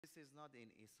This is not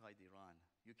inside Iran.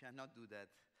 You cannot do that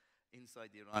inside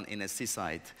Iran in a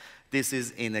seaside. This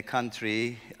is in a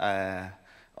country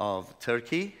of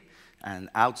Turkey and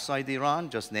outside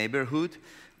Iran, just neighborhood.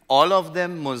 All of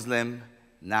them Muslim.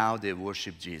 Now they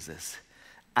worship Jesus.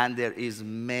 And there is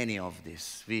many of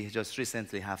this. We just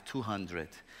recently have 200.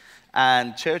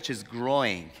 And church is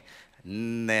growing.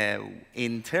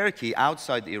 In Turkey,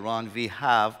 outside Iran, we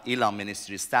have Ilan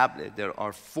ministry established. There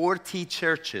are 40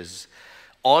 churches,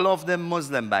 all of them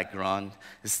Muslim background,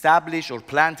 established or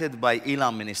planted by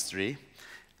Ilan ministry,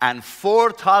 and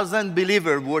 4,000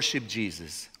 believers worship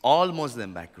Jesus, all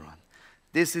Muslim background.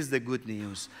 This is the good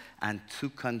news, and to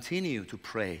continue to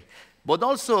pray. But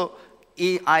also,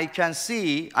 I can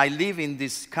see, I live in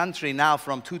this country now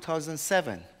from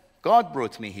 2007. God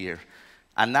brought me here.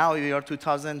 And now we are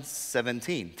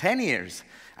 2017, 10 years.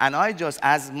 And I just,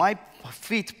 as my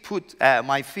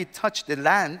feet touched the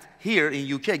land here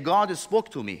in UK, God spoke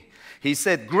to me. He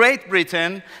said, Great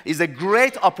Britain is a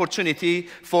great opportunity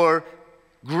for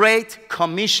great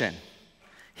commission.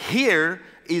 Here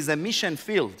is a mission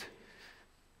field.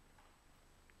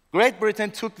 Great Britain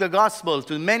took the gospel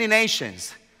to many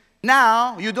nations.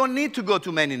 Now, you don't need to go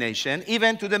to many nations,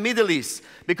 even to the Middle East,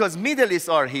 because Middle East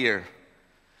are here.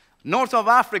 North of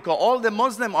Africa, all the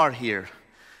Muslims are here.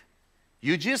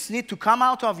 You just need to come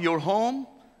out of your home.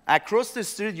 Across the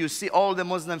street, you see all the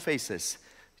Muslim faces.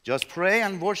 Just pray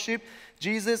and worship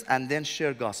Jesus and then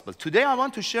share gospel. Today, I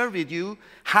want to share with you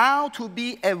how to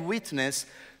be a witness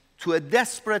to a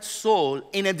desperate soul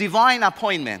in a divine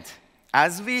appointment.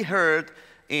 As we heard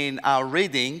in our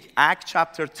reading, Acts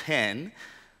chapter 10,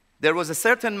 there was a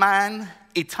certain man,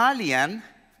 Italian,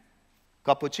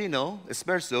 cappuccino,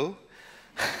 espresso,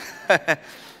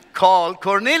 called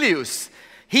Cornelius.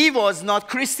 He was not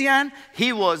Christian.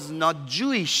 He was not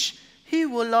Jewish. He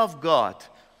will love God.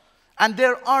 And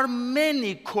there are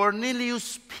many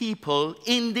Cornelius people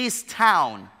in this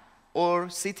town, or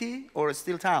city, or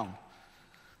still town,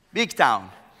 big town,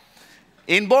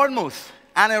 in Bournemouth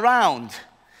and around.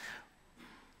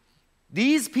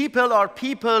 These people are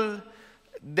people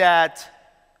that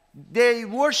they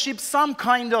worship some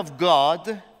kind of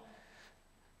God,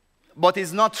 but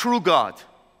it's not true God,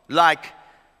 like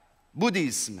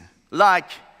Buddhism, like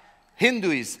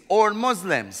Hinduism or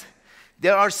Muslims.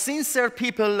 There are sincere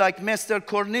people like Mr.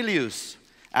 Cornelius,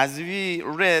 as we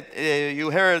read,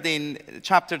 you heard in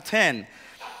chapter 10.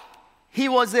 He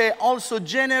was also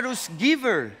generous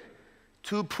giver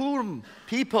to poor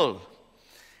people.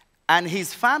 And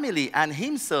his family and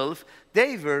himself,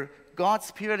 they were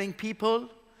God-fearing people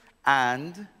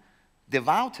and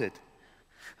devoted.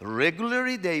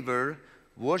 Regularly, they were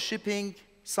worshiping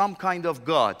some kind of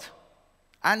God.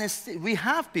 And we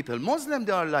have people, Muslims,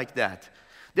 they are like that.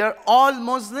 They're all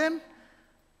Muslim,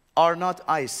 are not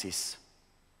ISIS,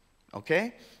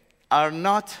 okay? Are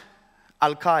not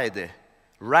Al-Qaeda,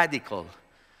 radical.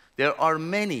 There are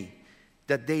many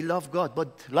that they love God,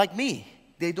 but like me,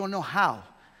 they don't know how.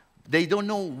 They don't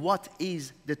know what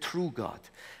is the true God.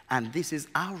 And this is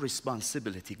our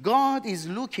responsibility. God is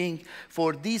looking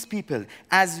for these people.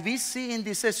 As we see in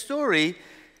this story,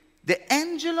 the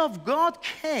angel of God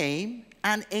came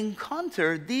and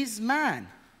encountered this man.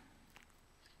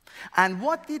 And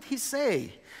what did he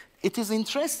say? It is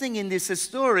interesting in this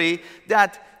story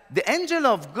that the angel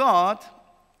of God,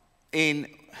 in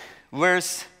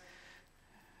verse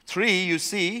 3, you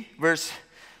see,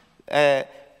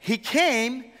 he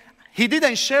came, he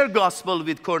didn't share gospel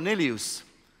with Cornelius.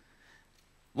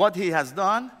 What he has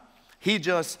done, he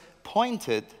just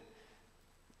pointed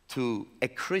to a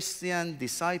Christian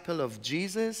disciple of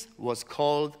Jesus was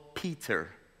called Peter.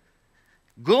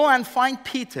 Go and find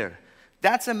Peter.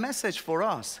 That's a message for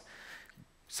us.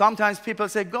 Sometimes people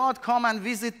say, God, come and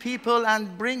visit people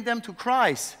and bring them to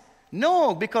Christ.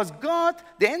 No, because God,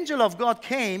 the angel of God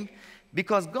came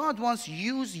because God wants to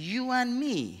use you and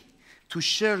me to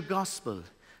share gospel,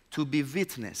 to be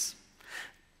witness.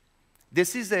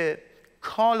 This is a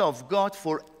call of God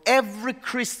for every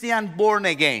Christian born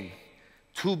again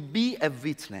to be a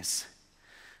witness.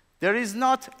 There is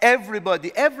not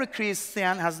everybody, every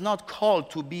Christian has not called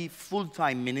to be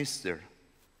full-time minister.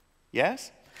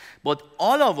 Yes? But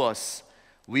all of us,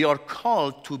 we are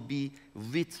called to be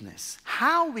witness.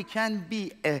 How we can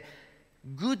be a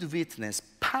good witness,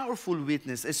 powerful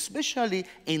witness, especially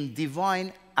in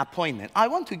divine appointment. I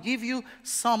want to give you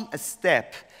some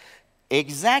step.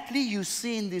 Exactly you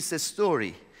see in this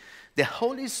story. The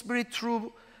Holy Spirit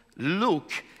through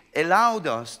Luke allowed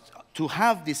us to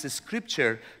have this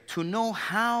scripture to know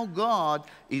how God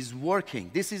is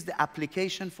working. This is the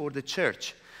application for the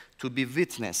church to be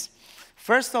witness.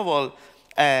 First of all,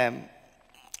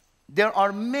 there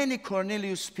are many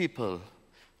Cornelius people.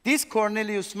 This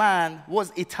Cornelius man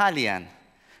was Italian.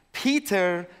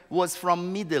 Peter was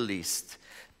from Middle East.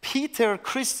 Peter,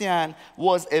 Christian,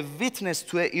 was a witness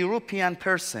to a European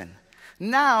person.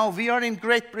 Now we are in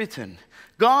Great Britain.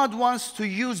 God wants to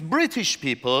use British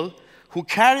people who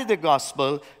carry the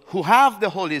gospel, who have the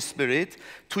Holy Spirit,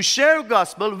 to share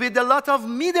gospel with a lot of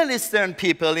Middle Eastern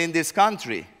people in this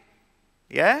country.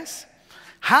 Yes?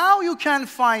 How you can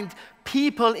find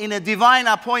people in a divine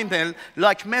appointment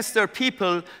like Mr.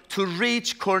 People to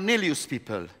reach Cornelius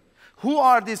people? Who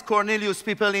are these Cornelius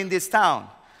people in this town?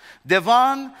 The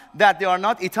one that they are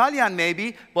not Italian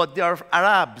maybe, but they are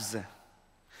Arabs.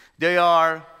 They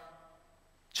are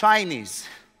Chinese.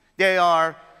 They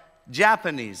are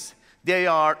Japanese. They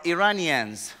are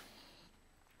Iranians,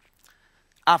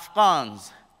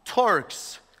 Afghans,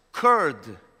 Turks, Kurd.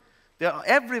 They are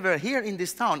everywhere here in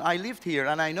this town. I lived here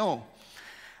and I know.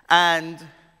 And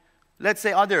let's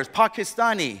say others,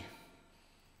 Pakistani.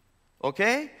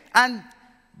 Okay? And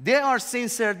they are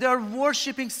sincere. They are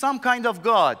worshiping some kind of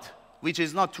God, which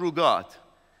is not true God.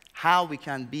 How we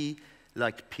can be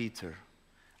like Peter?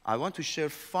 I want to share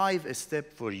 5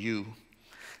 steps for you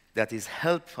that is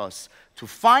help us to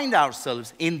find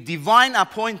ourselves in divine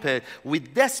appointment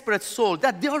with desperate soul,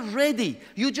 that they are ready.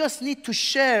 You just need to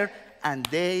share, and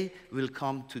they will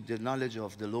come to the knowledge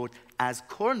of the Lord, as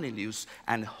Cornelius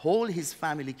and whole his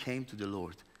family came to the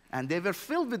Lord. And they were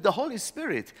filled with the Holy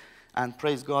Spirit, and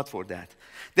praise God for that.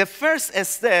 The first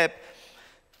step,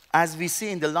 as we see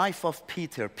in the life of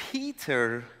Peter,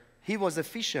 he was a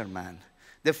fisherman.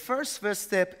 The first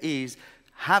step is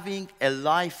having a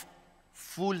life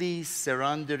fully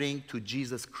surrendering to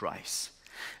Jesus Christ,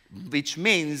 which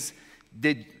means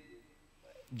that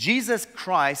Jesus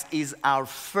Christ is our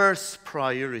first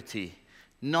priority,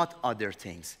 not other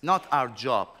things, not our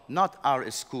job, not our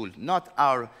school, not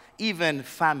our even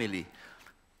family.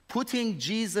 Putting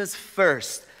Jesus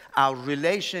first, our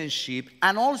relationship,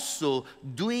 and also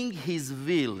doing his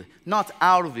will, not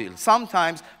our will.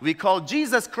 Sometimes we call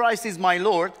Jesus Christ is my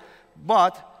Lord,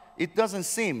 but it doesn't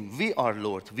seem we are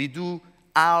Lord. We do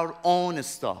our own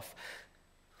stuff.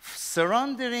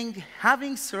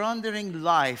 Having surrendering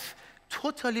life,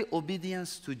 totally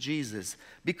obedience to Jesus,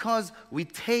 because we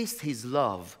taste his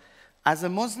love. As a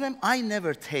Muslim, I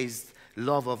never taste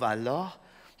love of Allah.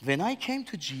 When I came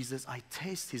to Jesus, I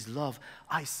taste his love.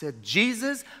 I said,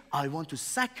 Jesus, I want to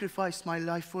sacrifice my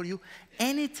life for you.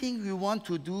 Anything you want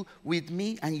to do with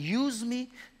me and use me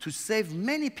to save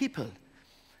many people.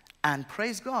 And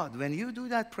praise God, when you do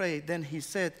that prayer, then he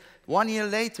said, 1 year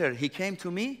later, he came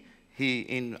to me,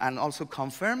 and also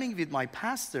confirming with my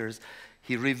pastors,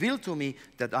 he revealed to me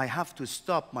that I have to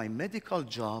stop my medical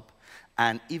job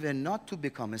and even not to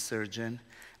become a surgeon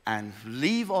and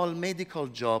leave all medical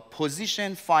job,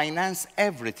 position, finance,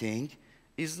 everything.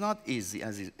 Is not easy,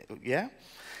 yeah?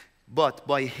 But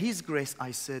by his grace,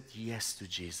 I said yes to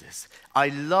Jesus. I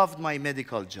loved my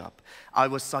medical job. I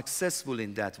was successful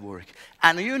in that work.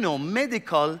 And you know,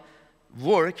 medical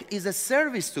work is a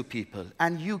service to people,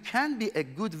 and you can be a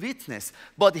good witness.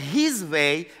 But his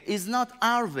way is not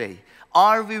our way.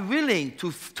 Are we willing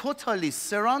to totally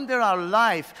surrender our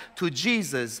life to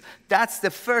Jesus? That's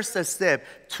the first step,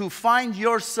 to find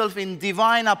yourself in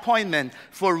divine appointment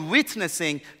for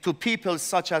witnessing to people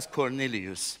such as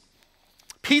Cornelius.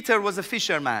 Peter was a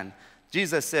fisherman.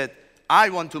 Jesus said, I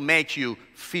want to make you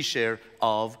fisher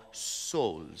of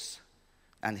souls.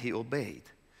 And he obeyed.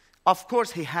 Of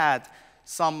course, he had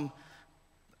some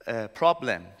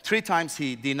problem. 3 times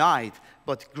he denied,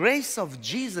 but grace of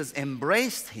Jesus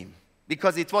embraced him,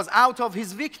 because it was out of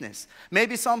his weakness.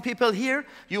 Maybe some people here,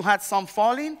 you had some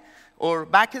falling or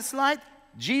backslide.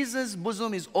 Jesus'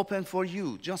 bosom is open for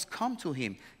you. Just come to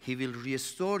him. He will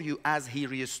restore you as he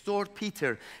restored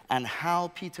Peter, and how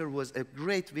Peter was a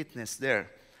great witness there.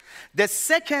 The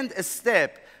second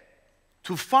step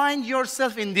to find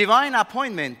yourself in divine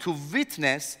appointment to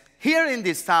witness here in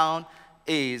this town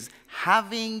is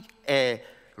having a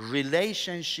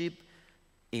relationship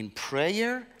in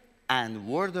prayer and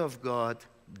Word of God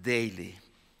daily,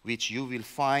 which you will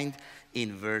find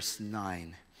in verse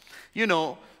 9. You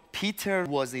know, Peter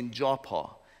was in Joppa.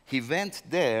 He went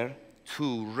there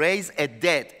to raise a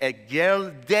dead, a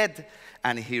girl dead,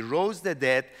 and he rose the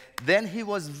dead. Then he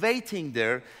was waiting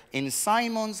there in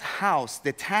Simon's house,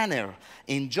 the tanner,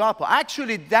 in Joppa.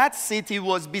 Actually, that city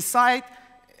was beside,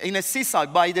 in a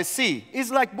seaside, by the sea.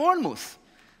 It's like Bournemouth.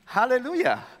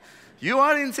 Hallelujah. You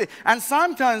are in sea. And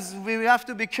sometimes we have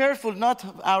to be careful, not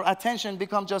our attention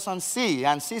become just on sea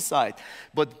and seaside.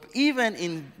 But even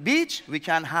in beach, we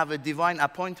can have a divine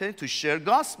appointment to share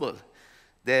gospel.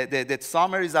 The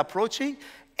summer is approaching,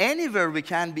 anywhere we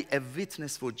can be a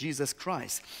witness for Jesus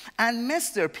Christ. And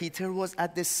Master Peter was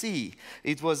at the sea.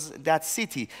 It was that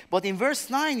city. But in verse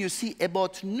 9, you see,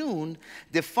 about noon,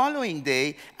 the following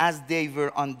day, as they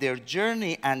were on their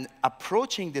journey and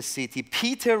approaching the city,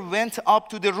 Peter went up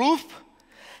to the roof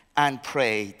and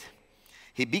prayed.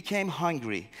 He became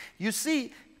hungry. You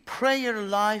see, prayer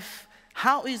life,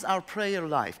 how is our prayer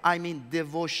life? I mean,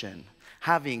 devotion.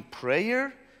 Having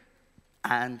prayer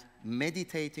and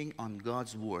meditating on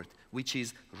God's word, which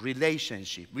is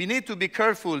relationship. We need to be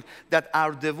careful that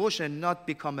our devotion not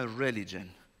become a religion,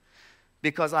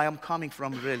 because I am coming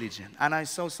from religion, and I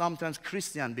saw sometimes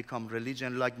Christian become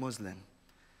religion like Muslim,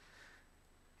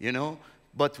 you know.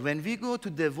 But when we go to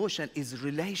devotion, is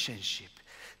relationship.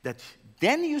 That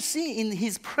then you see in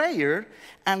his prayer,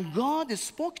 and God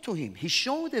spoke to him. He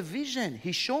showed a vision.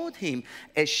 He showed him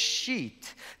a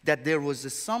sheet that there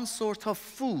was some sort of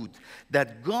food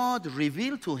that God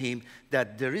revealed to him,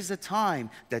 that there is a time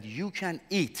that you can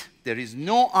eat. There is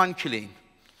no unclean,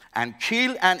 and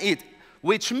kill and eat,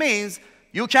 which means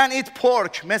you can eat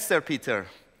pork, Mr. Peter.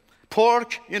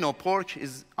 Pork, you know, pork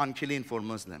is unclean for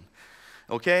Muslim.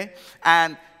 Okay?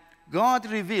 And God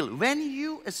revealed, when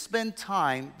you spend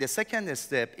time, the second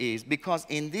step is, because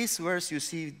in this verse you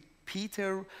see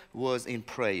Peter was in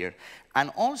prayer.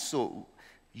 And also,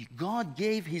 God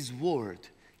gave his word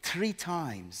 3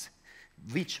 times,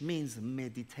 which means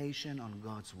meditation on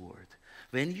God's word.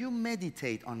 When you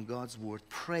meditate on God's word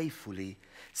prayerfully,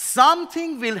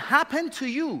 something will happen to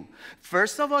you.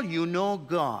 First of all, you know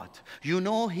God. You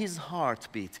know his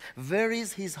heartbeat. Where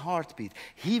is his heartbeat?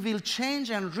 He will change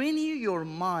and renew your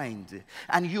mind.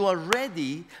 And you are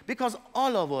ready, because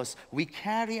all of us, we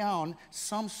carry on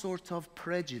some sort of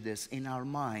prejudice in our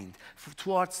mind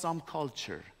towards some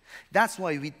culture. That's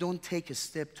why we don't take a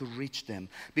step to reach them,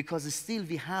 because still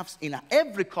we have, in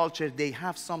every culture, they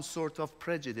have some sort of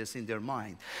prejudice in their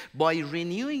mind. By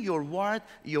renewing your word,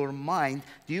 your mind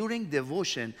during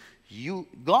devotion,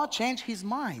 God changed his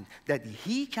mind, that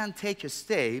he can take a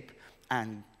step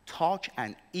and talk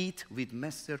and eat with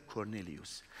Mr.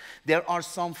 Cornelius. There are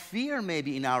some fear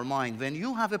maybe in our mind. When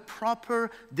you have a proper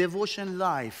devotion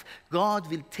life, God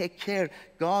will take care.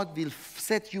 God will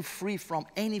set you free from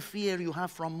any fear you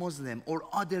have from Muslim or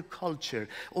other culture,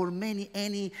 or maybe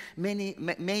any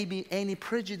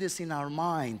prejudice in our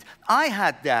mind. I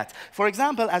had that. For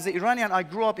example, as an Iranian, I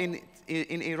grew up in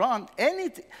Iran.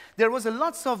 There was a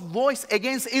lots of voice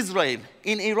against Israel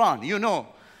in Iran, you know.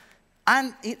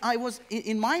 And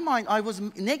in my mind, I was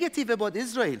negative about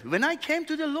Israel. When I came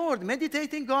to the Lord,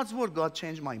 meditating God's word, God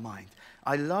changed my mind.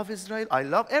 I love Israel. I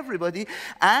love everybody.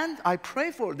 And I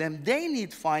pray for them. They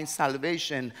need to find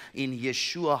salvation in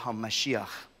Yeshua HaMashiach.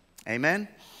 Amen?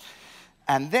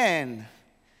 And then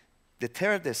the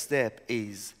third step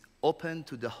is open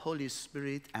to the Holy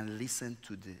Spirit and listen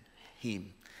to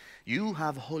him. You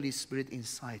have Holy Spirit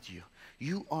inside you.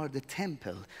 You are the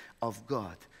temple of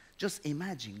God. Just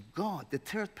imagine God, the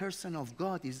third person of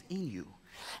God is in you.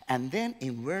 And then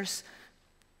in verse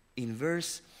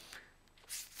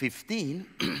 15,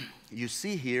 you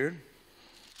see here,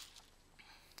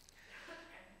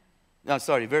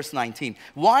 verse 19.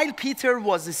 While Peter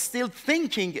was still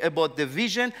thinking about the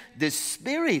vision, the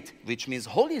Spirit, which means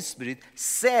Holy Spirit,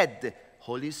 said,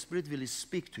 Holy Spirit will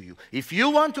speak to you. If you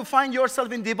want to find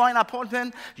yourself in divine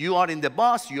appointment, you are in the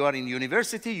bus, you are in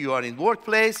university, you are in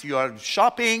workplace, you are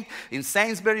shopping in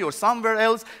Sainsbury or somewhere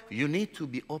else, you need to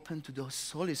be open to the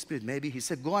Holy Spirit. Maybe he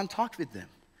said, go and talk with them.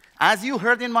 As you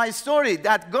heard in my story,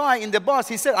 that guy in the bus,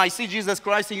 he said, I see Jesus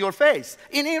Christ in your face,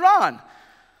 in Iran.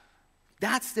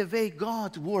 That's the way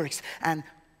God works. And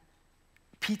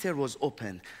Peter was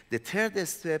open. The third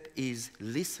step is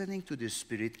listening to the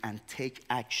Spirit and take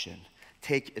action.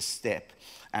 Take a step.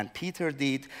 And Peter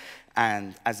did,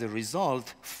 and as a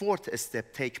result, fourth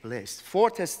step take place.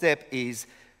 Fourth step is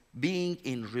being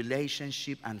in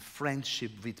relationship and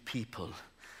friendship with people,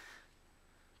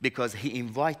 because he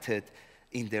invited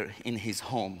in his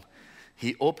home.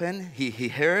 He opened, he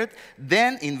heard.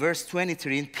 Then in verse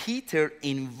 23, Peter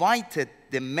invited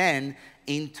the men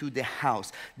into the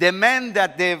house. The man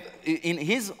that in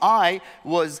his eye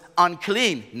was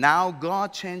unclean. Now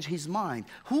God changed his mind.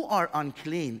 Who are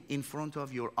unclean in front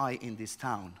of your eye in this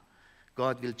town?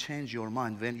 God will change your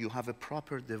mind when you have a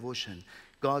proper devotion.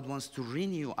 God wants to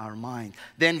renew our mind.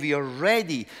 Then we are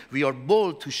ready, we are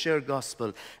bold to share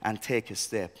gospel and take a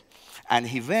step. And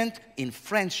he went in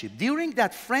friendship. During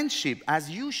that friendship, as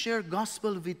you share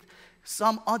gospel with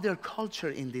some other culture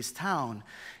in this town,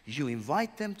 you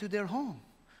invite them to their home.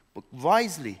 But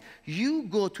wisely, you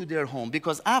go to their home,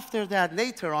 because after that,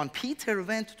 later on, Peter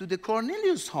went to the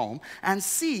Cornelius' home and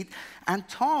sit and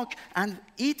talk and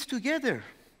eat together.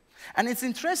 And it's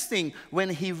interesting, when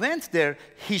he went there,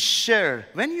 he shared.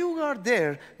 When you are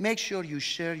there, make sure you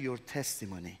share your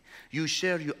testimony. You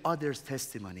share your others'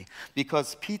 testimony.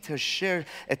 Because Peter shared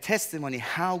a testimony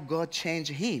how God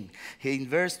changed him. In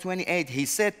verse 28, he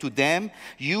said to them,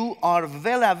 "You are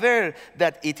well aware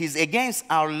that it is against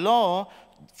our law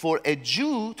for a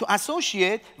Jew to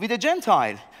associate with a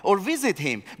Gentile or visit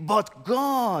him. But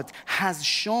God has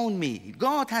shown me.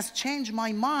 God has changed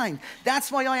my mind.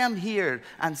 That's why I am here."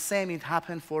 And same it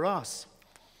happened for us.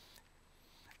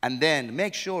 And then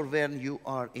make sure when you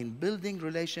are in building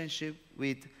relationship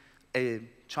with a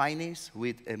Chinese,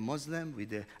 with a Muslim, with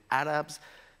the Arabs,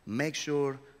 make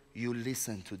sure you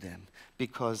listen to them,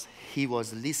 because he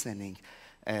was listening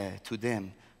to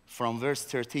them. From verse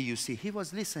 30, you see, he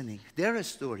was listening. Their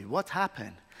story, what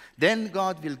happened. Then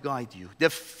God will guide you. The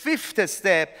fifth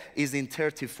step is in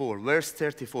 34, verse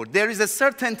 34. There is a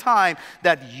certain time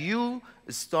that you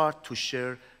start to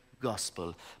share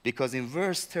gospel. Because in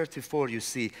verse 34, you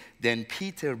see, then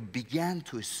Peter began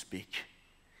to speak.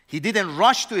 He didn't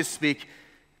rush to speak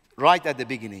right at the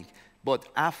beginning. But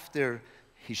after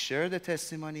he shared the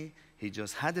testimony, he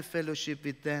just had a fellowship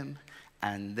with them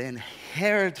and then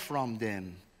heard from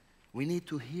them. We need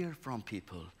to hear from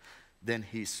people. Then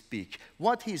he speak.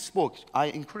 What he spoke, I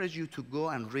encourage you to go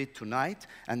and read tonight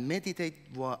and meditate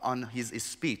on his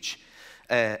speech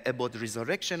about the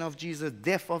resurrection of Jesus,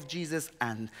 death of Jesus,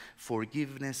 and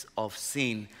forgiveness of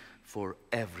sin for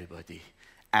everybody.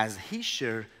 As he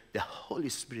shared, the Holy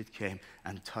Spirit came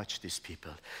and touched these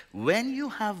people. When you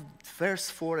have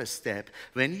first four steps,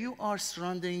 when you are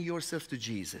surrendering yourself to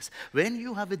Jesus, when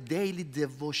you have a daily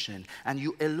devotion and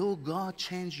you allow God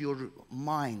change your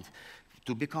mind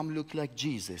to look like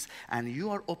Jesus, and you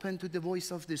are open to the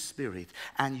voice of the Spirit,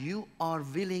 and you are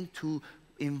willing to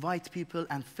invite people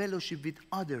and fellowship with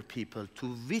other people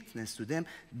to witness to them,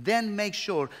 then make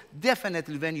sure,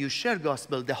 definitely when you share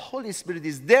gospel, the Holy Spirit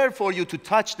is there for you to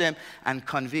touch them and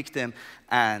convict them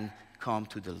and come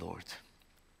to the Lord.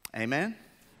 Amen?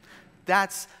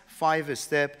 That's 5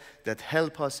 steps that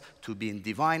help us to be in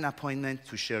divine appointment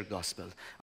to share gospel.